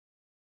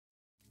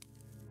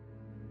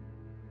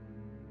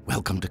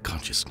Welcome to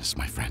consciousness,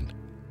 my friend.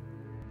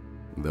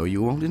 Though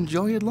you won't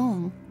enjoy it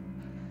long.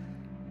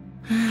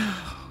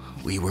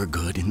 We were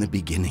good in the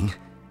beginning.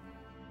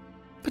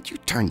 But you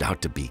turned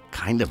out to be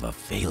kind of a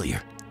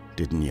failure,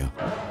 didn't you?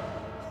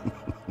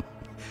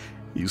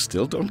 You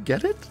still don't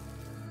get it?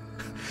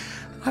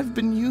 I've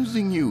been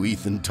using you,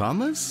 Ethan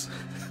Thomas.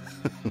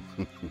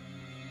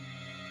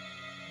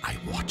 I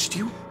watched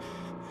you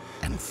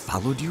and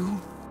followed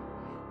you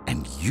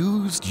and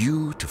used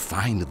you to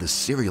find the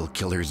serial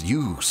killers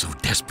you so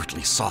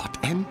desperately sought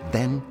and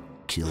then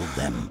killed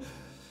them.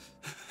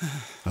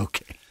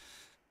 Okay,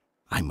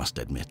 I must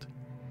admit,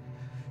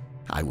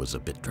 I was a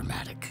bit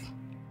dramatic.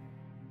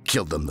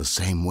 Killed them the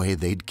same way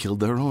they'd killed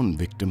their own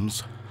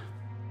victims.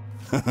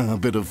 A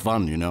bit of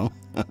fun, you know.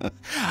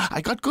 I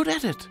got good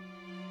at it.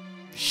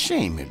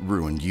 Shame it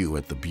ruined you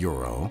at the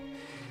Bureau.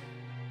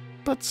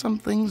 But some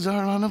things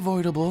are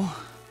unavoidable.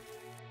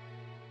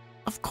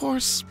 Of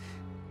course,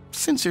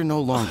 since you're no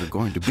longer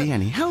going to be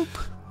any help,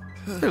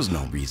 there's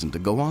no reason to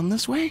go on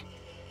this way.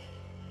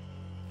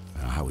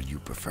 How would you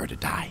prefer to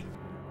die?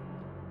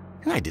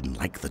 I didn't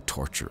like the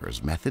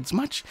torturer's methods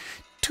much.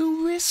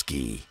 Too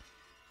risky.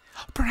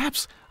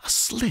 Perhaps a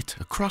slit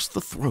across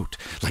the throat,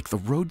 like the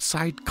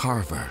roadside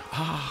carver.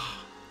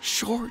 Ah,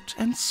 short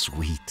and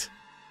sweet.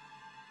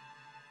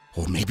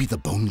 Or maybe the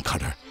bone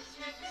cutter.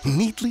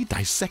 Neatly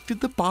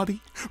dissected the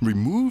body,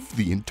 removed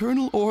the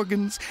internal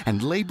organs,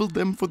 and labeled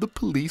them for the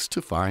police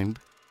to find.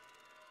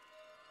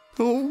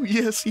 Oh,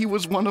 yes, he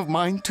was one of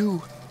mine,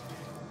 too.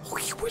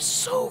 We were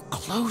so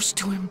close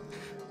to him,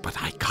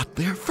 but I got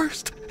there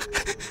first.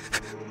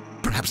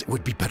 Perhaps it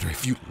would be better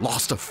if you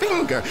lost a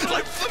finger,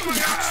 like the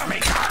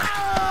matchmaker.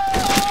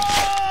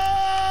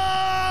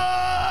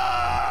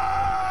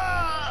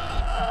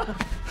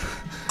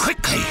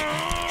 Quickly!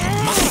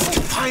 You must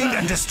find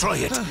and destroy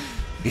it.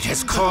 It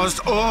has caused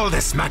all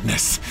this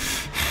madness.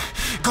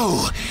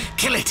 Go!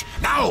 Kill it!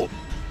 Now!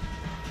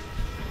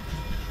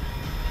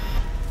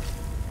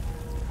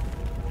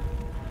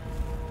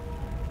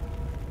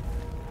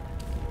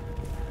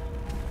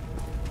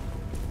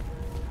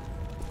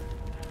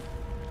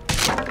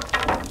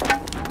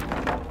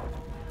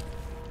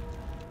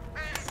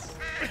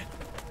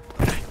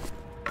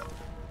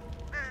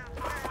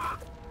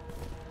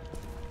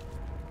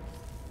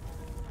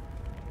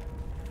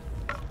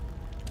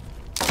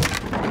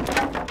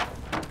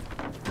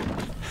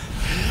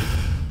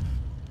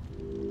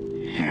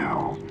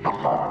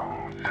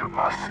 Belong to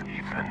us,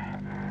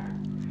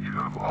 Ethan. You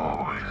have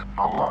always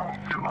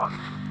belonged to us.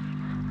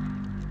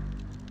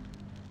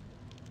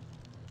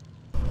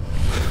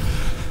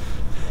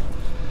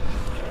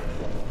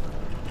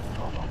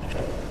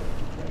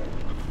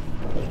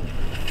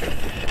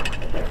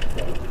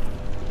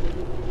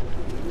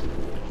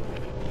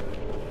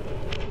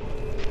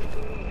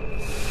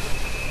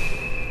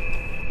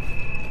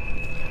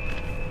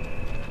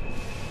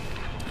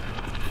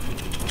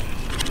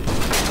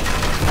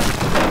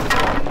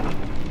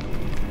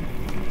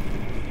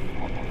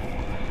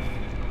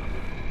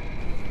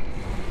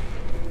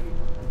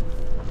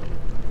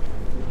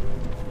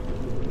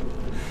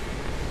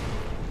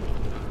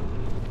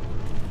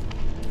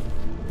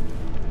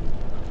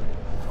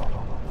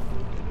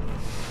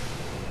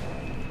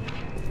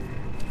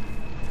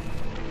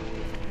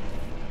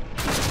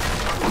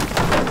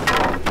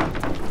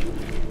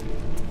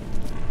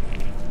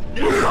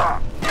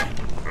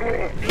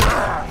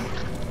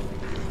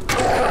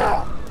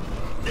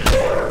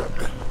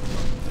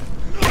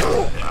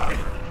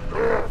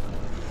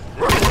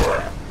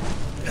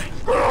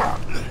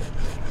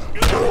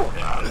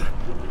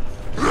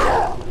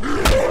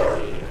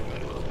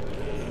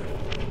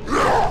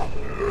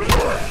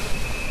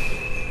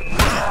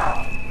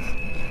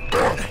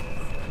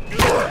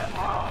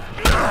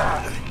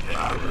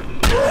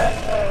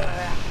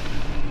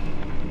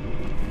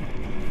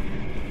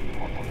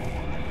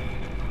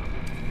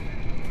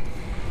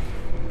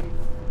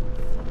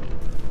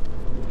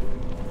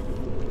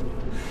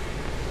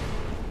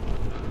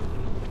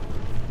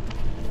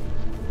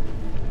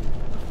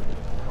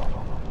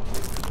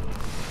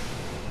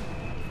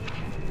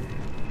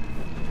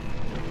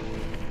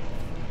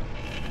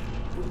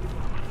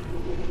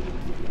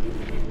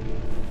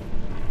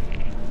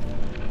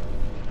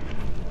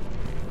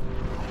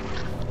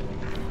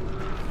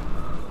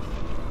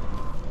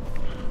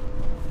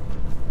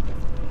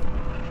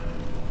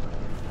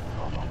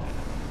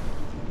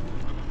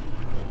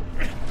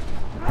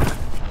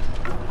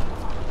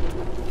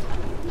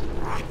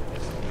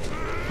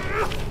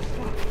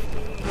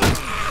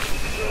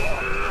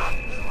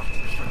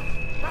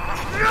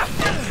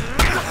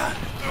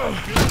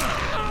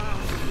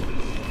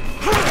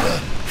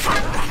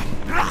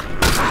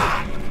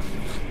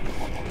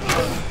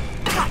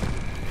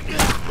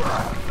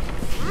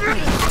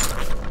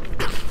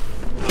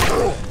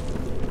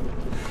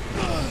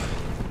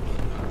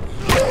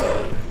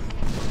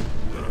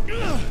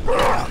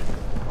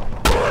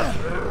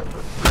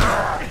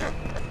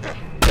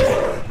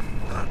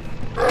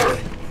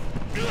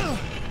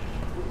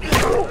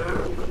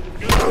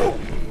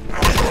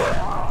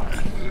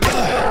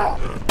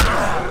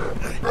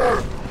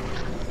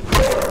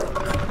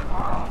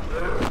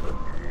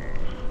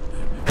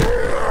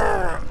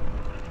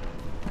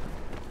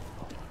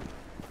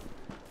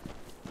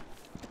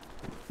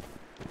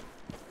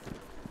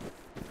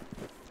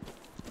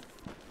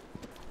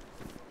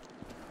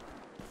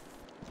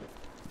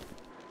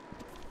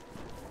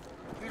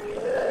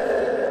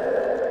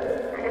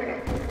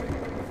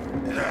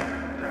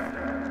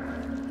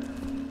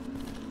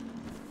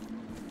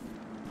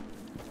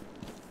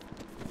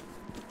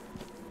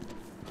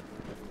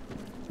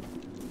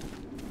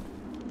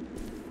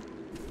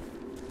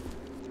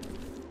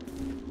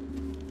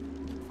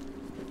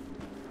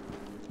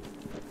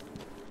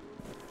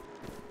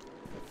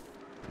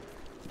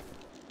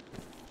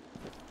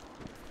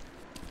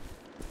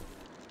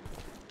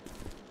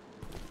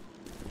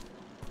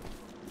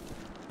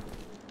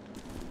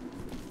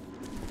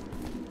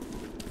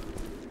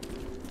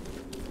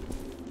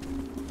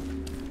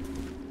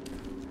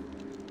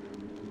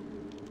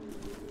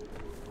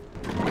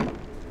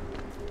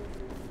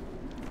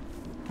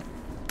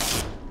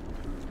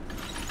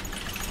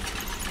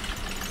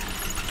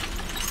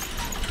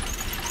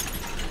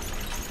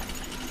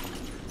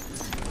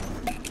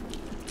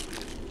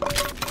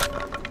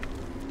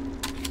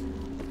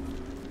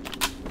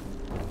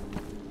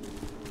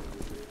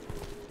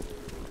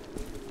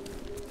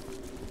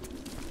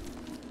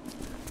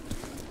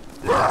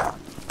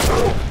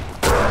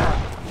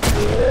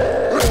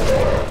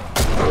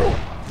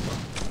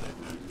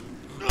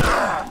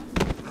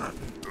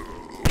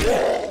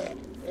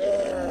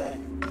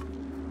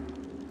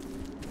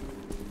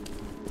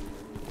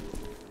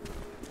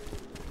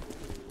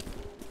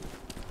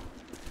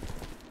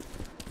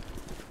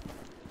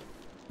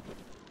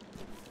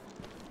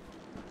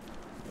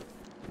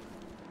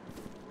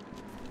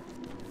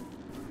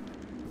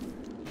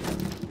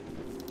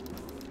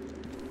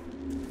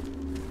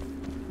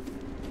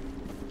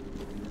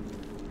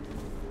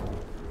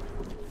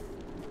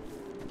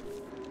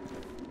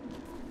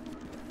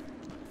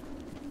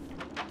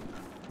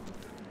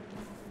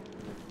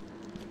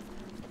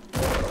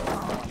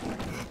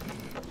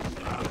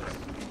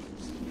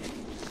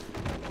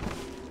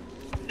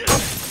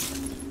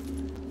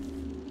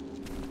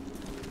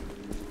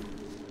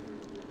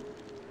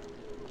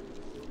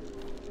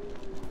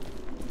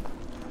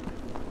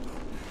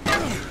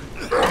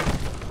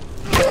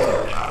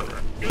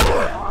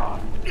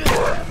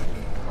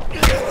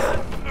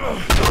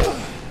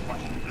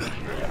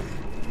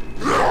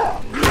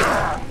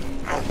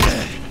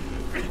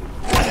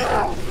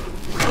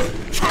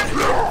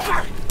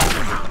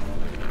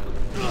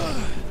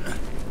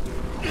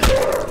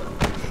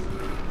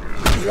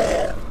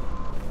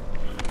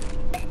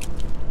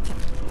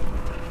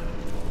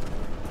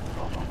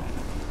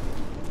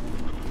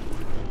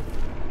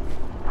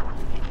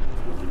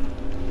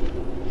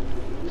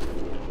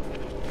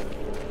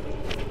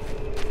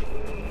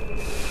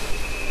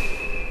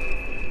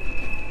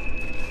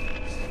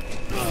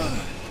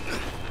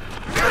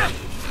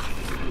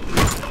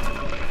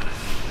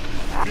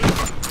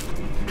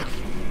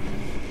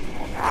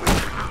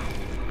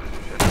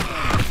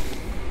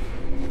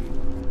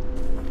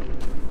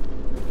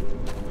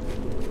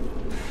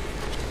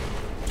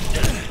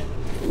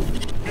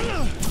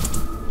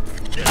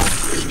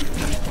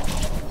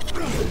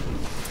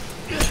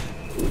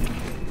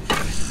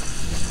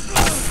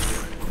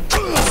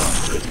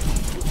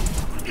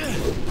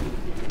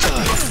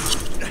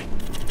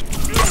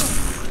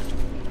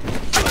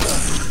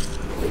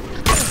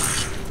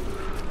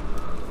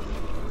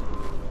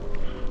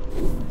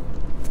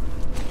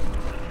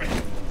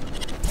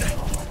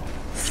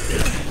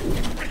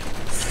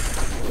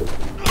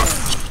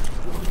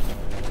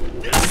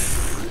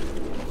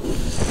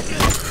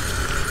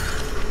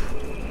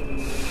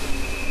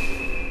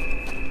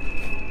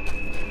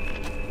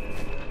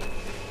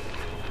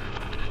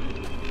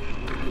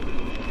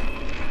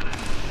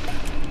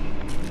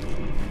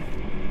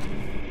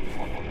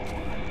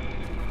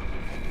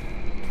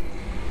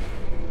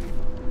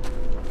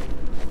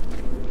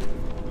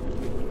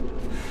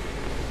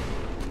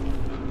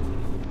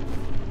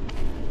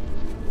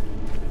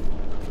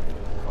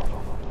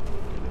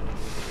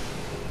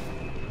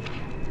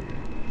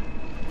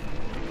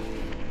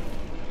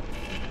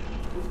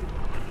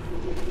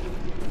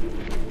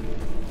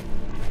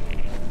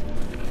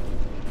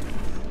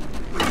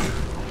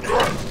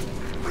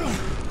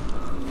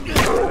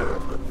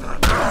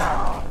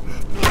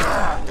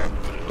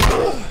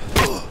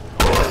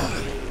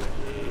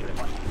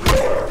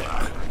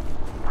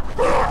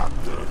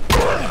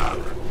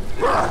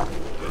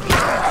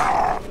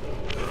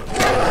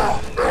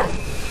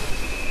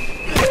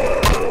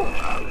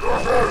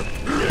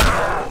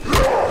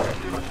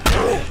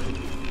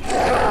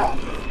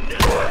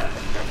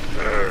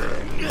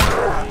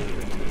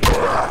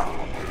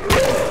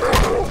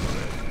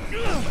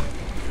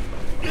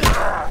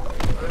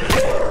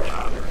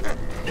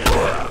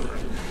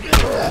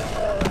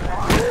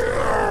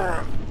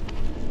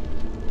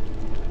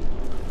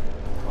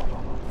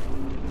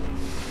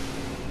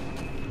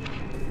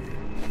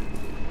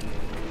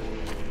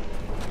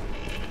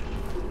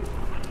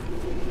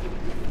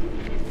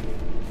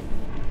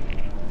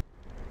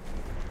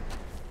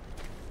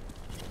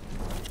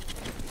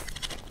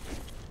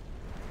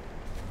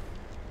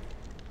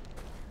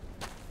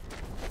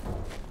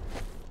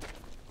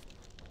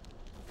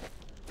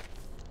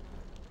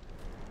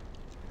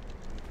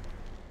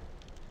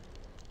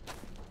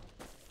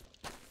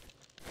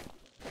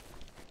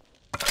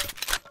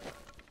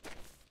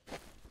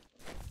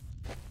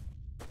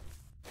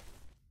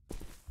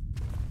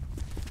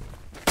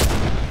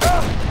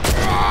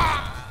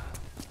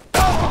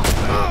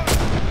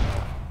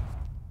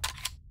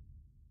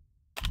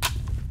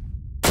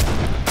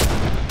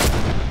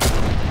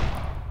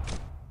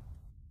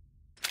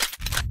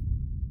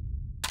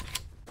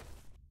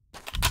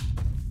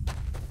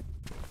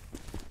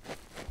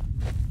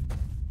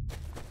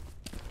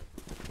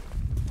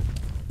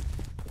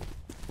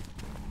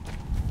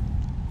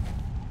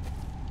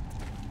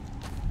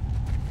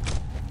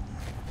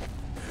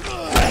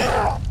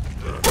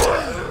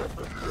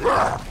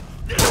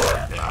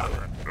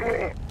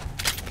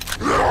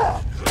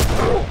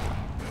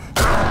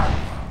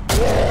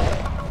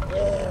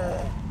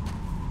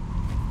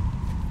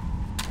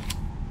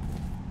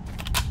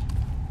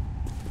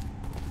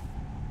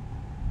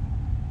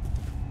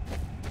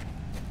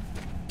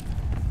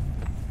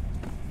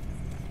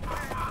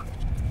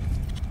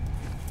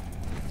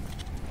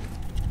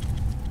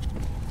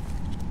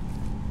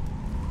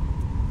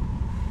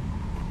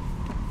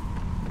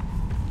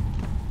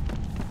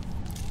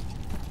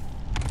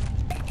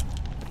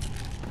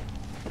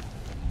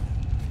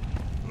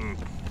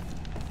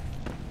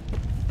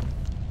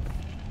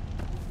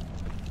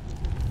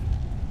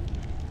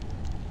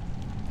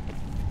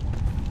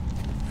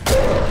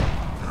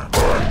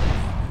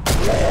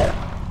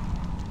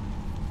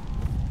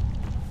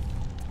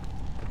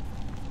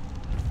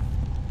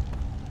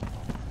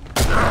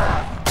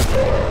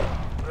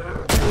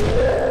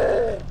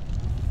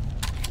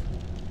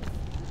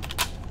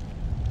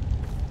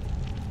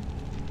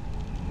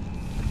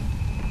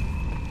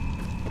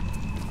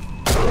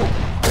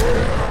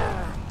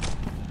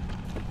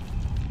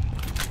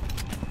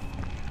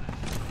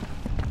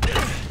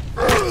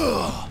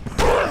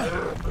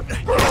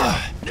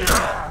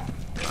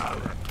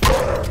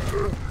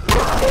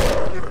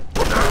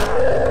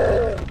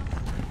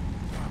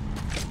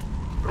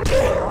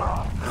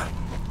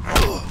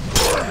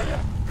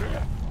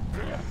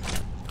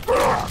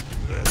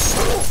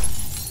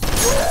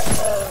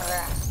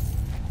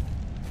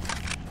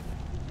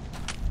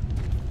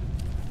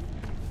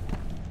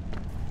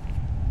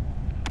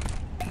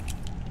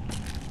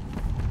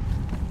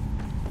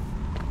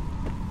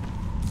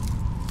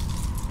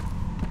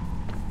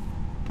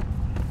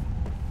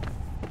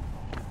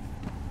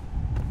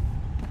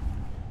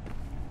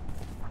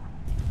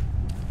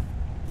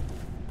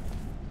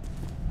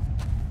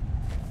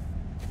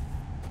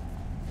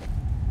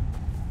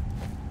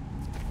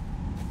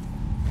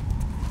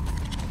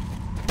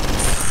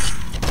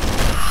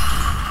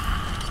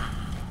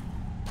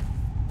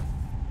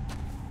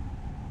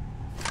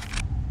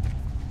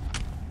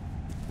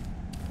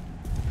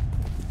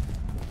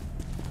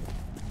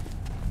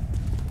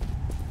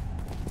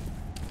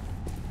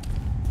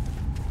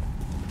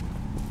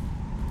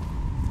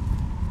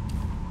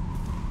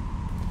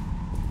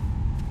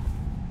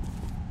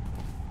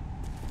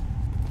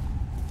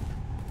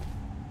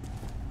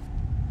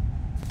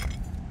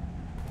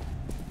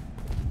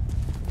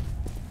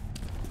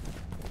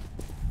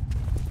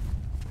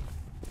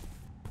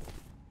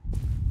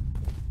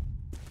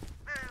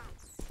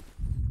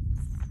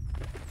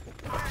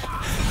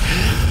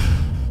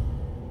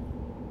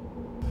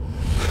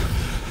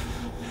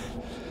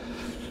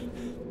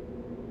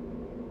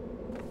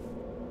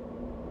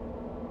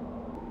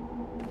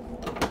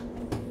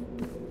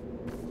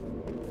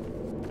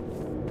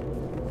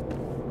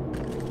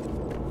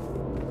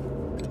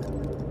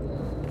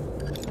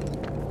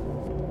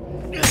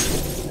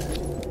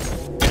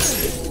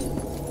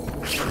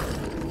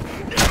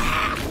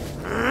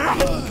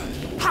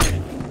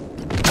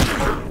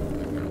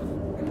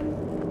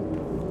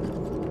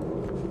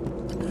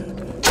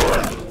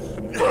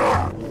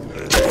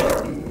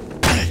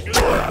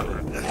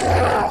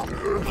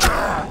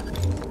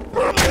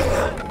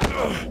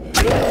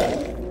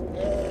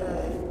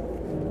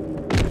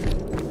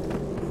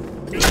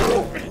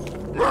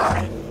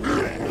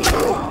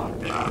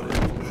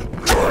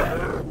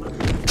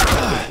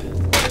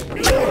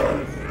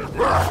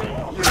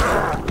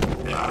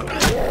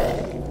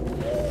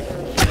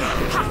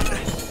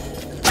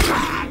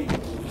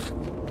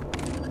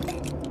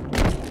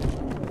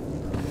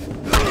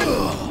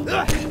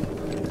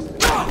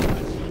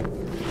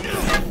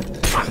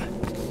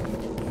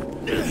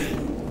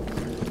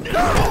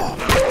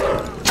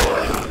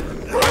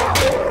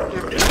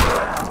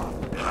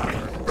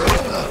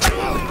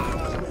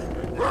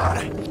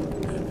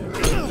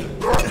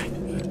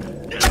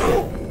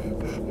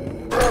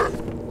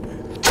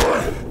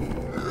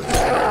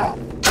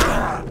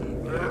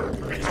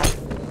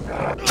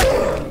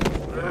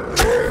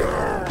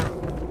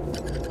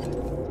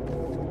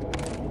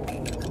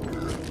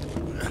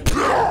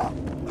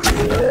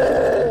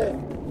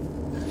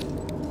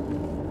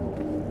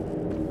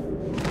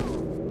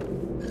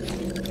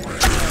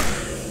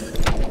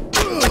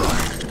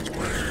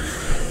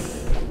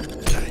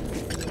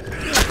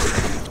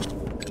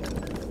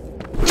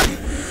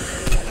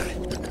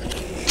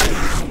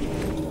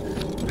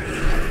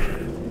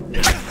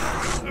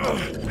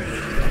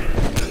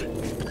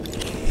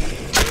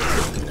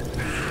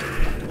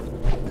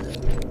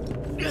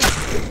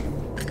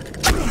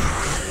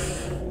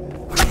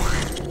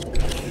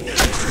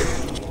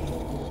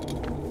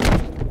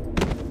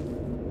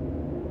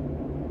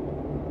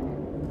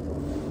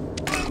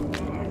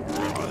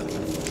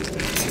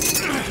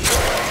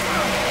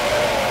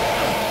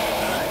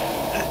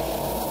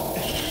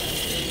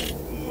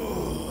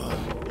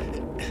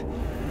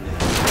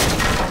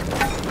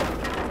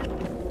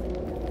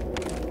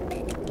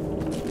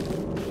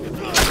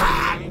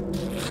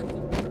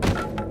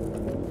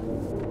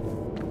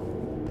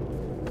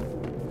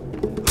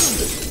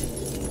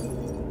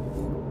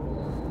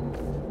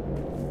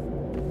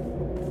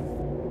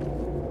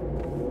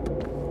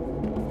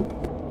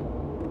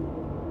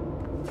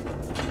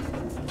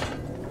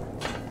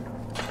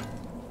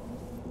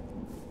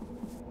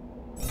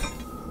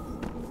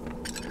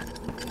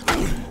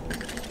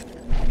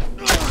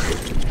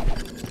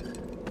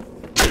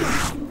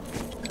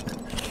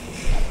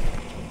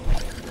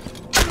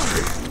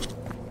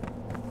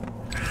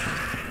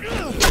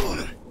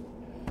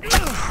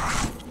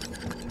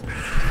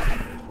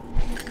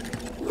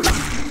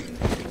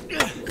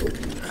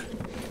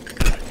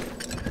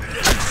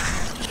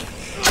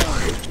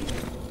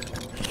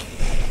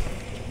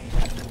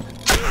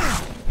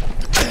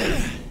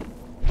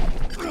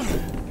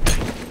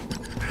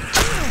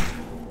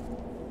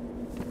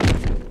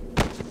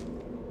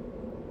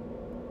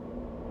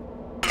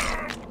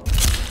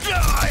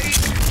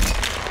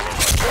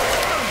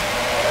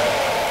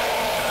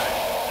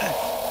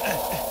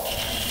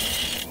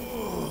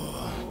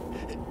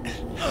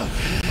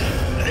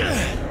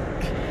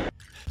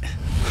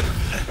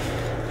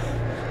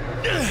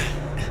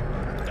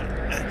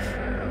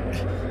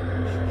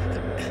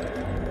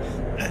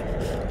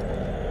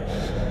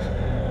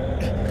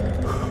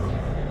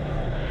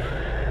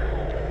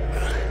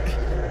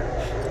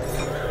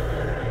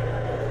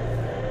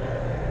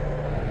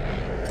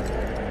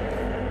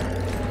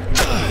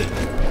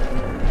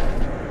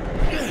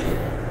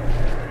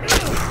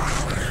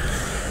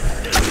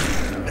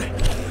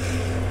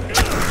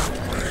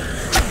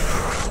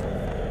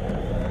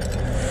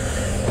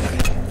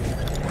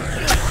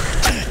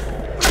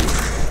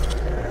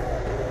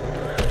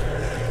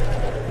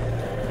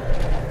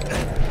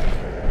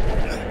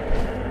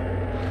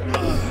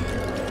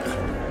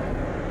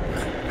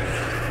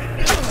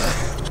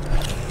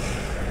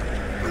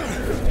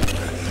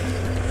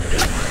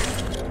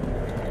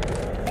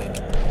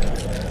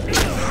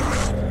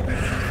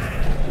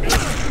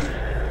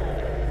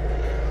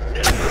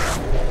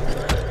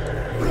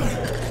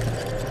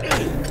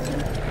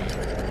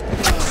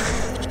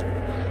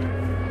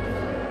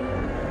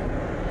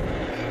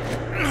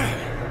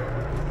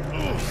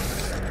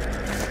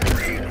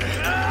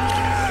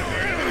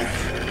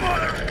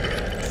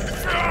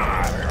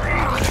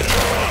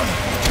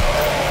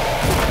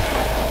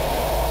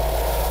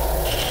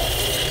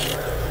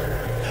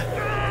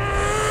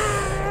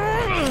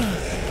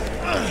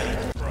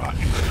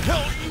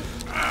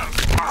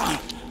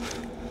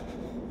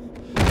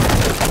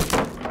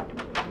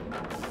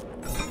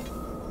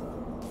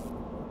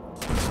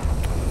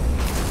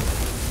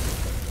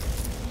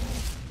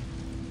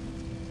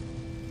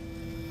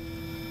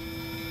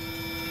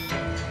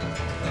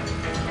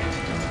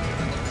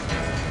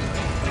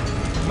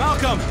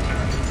 Malcolm!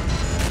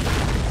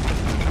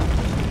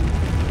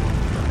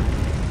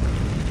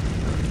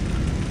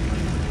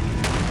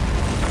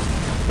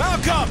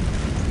 Malcolm!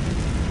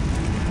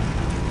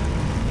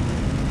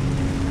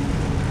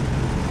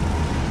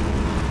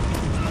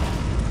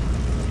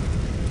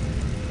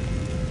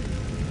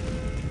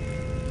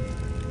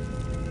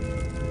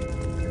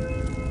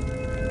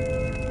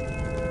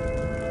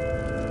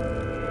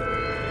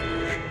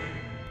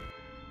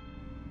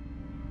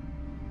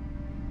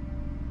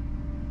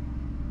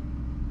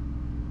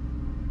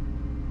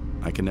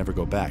 I can never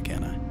go back,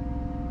 can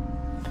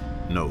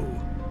I? No,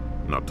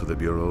 not to the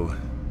Bureau,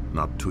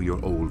 not to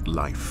your old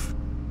life.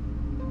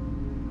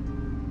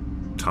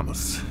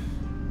 Thomas,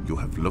 you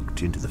have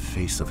looked into the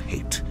face of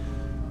hate,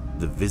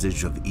 the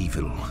visage of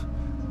evil.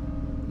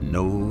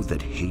 Know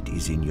that hate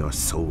is in your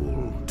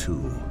soul,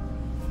 too.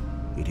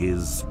 It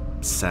is,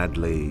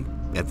 sadly,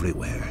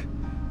 everywhere.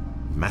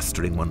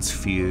 Mastering one's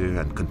fear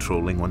and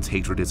controlling one's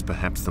hatred is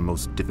perhaps the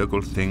most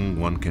difficult thing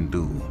one can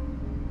do.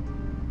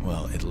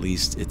 Well, at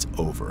least it's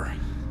over.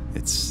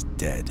 It's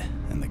dead,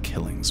 and the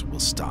killings will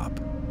stop.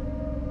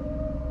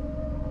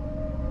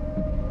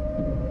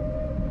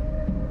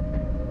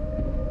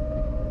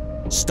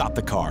 Stop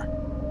the car.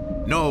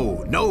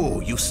 No,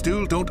 no, you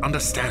still don't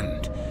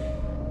understand.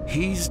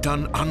 He's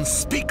done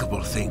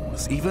unspeakable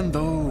things, even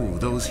though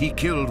those he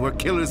killed were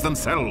killers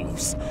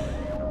themselves.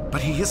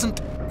 But he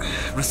isn't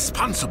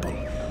responsible.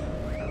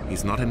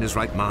 He's not in his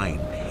right mind.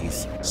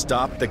 He's...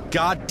 Stop the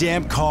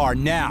goddamn car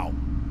now!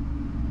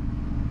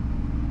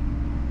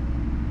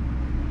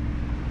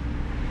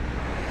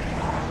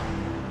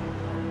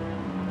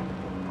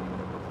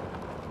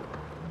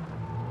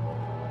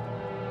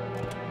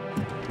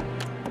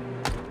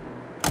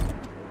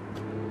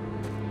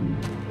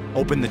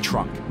 Open the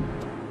trunk.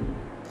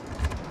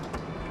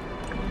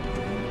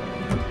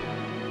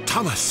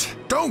 Thomas,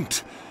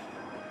 don't!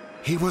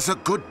 He was a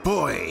good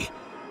boy.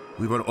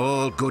 We were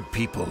all good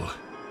people.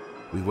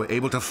 We were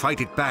able to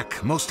fight it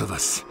back, most of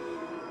us.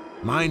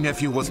 My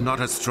nephew was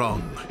not as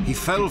strong. He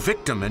fell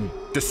victim and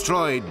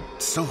destroyed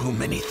so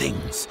many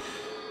things.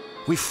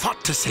 We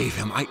fought to save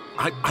him.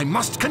 I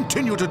must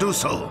continue to do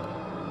so.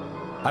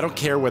 I don't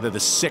care whether the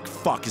sick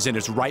fuck is in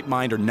his right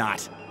mind or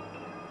not.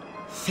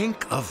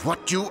 Think of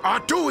what you are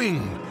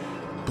doing!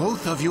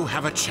 Both of you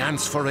have a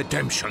chance for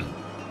redemption.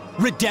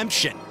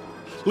 Redemption?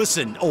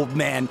 Listen, old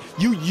man,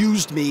 you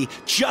used me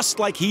just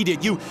like he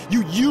did. You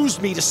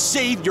used me to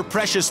save your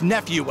precious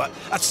nephew,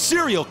 a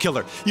serial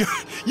killer.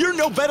 You're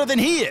no better than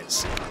he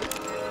is.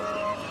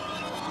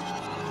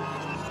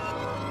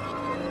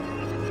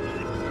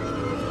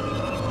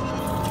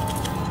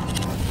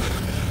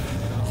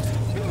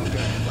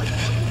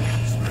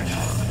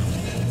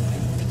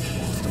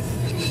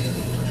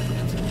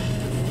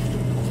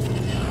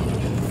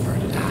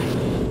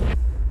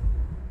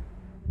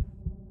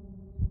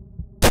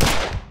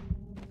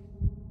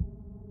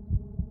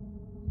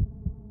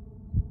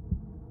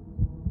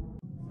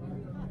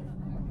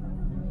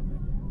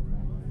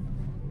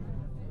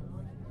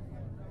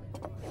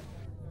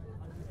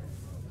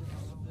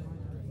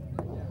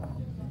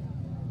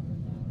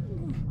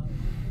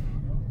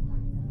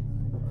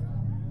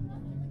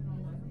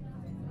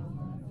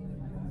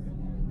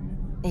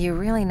 You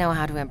really know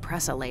how to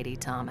impress a lady,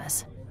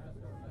 Thomas.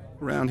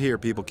 Around here,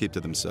 people keep to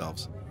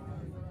themselves.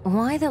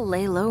 Why the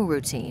lay-low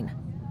routine?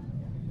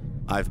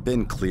 I've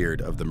been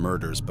cleared of the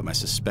murders, but my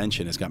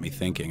suspension has got me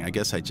thinking. I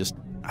guess I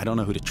don't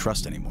know who to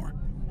trust anymore.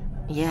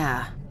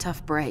 Yeah,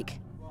 tough break.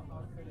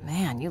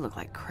 Man, you look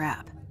like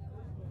crap.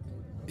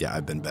 Yeah,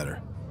 I've been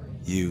better.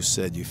 You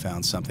said you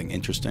found something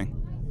interesting?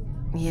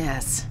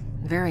 Yes,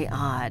 very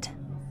odd.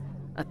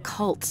 A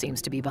cult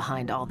seems to be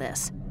behind all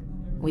this.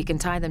 We can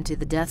tie them to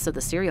the deaths of the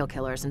serial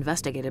killers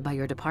investigated by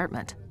your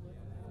department.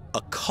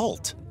 A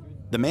cult?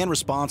 The man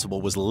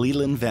responsible was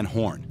Leland Van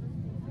Horn.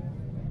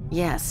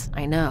 Yes,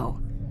 I know.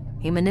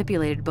 He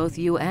manipulated both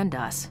you and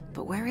us,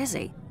 but where is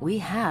he? We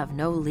have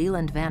no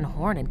Leland Van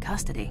Horn in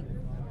custody.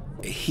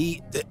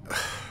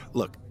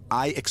 Look,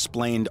 I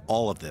explained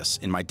all of this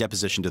in my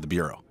deposition to the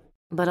Bureau.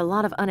 But a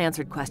lot of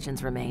unanswered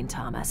questions remain,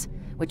 Thomas,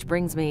 which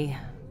brings me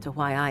to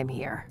why I'm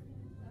here.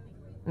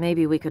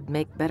 Maybe we could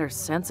make better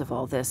sense of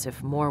all this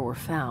if more were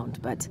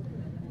found, but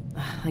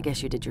I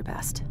guess you did your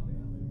best.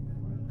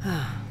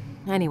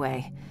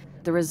 Anyway,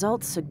 the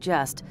results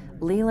suggest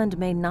Leland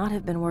may not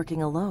have been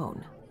working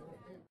alone.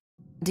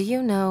 Do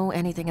you know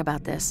anything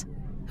about this?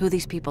 Who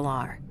these people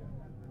are?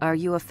 Are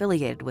you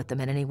affiliated with them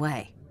in any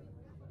way?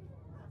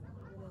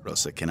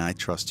 Rosa, can I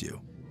trust you?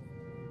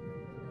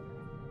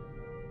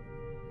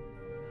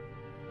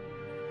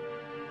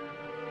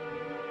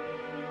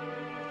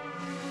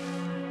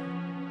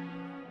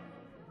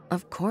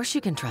 Of course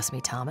you can trust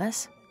me,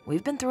 Thomas.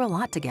 We've been through a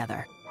lot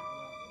together.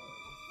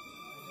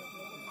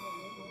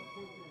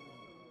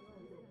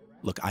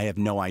 Look, I have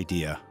no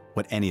idea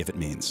what any of it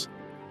means.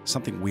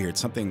 Something weird,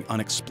 something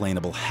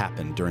unexplainable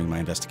happened during my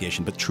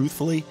investigation, but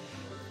truthfully,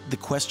 the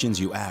questions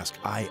you ask,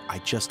 I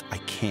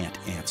can't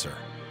answer.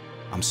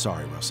 I'm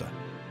sorry, Rosa.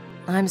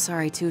 I'm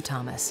sorry too,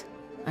 Thomas.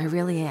 I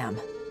really am.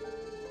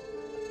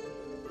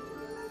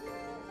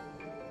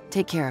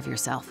 Take care of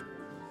yourself.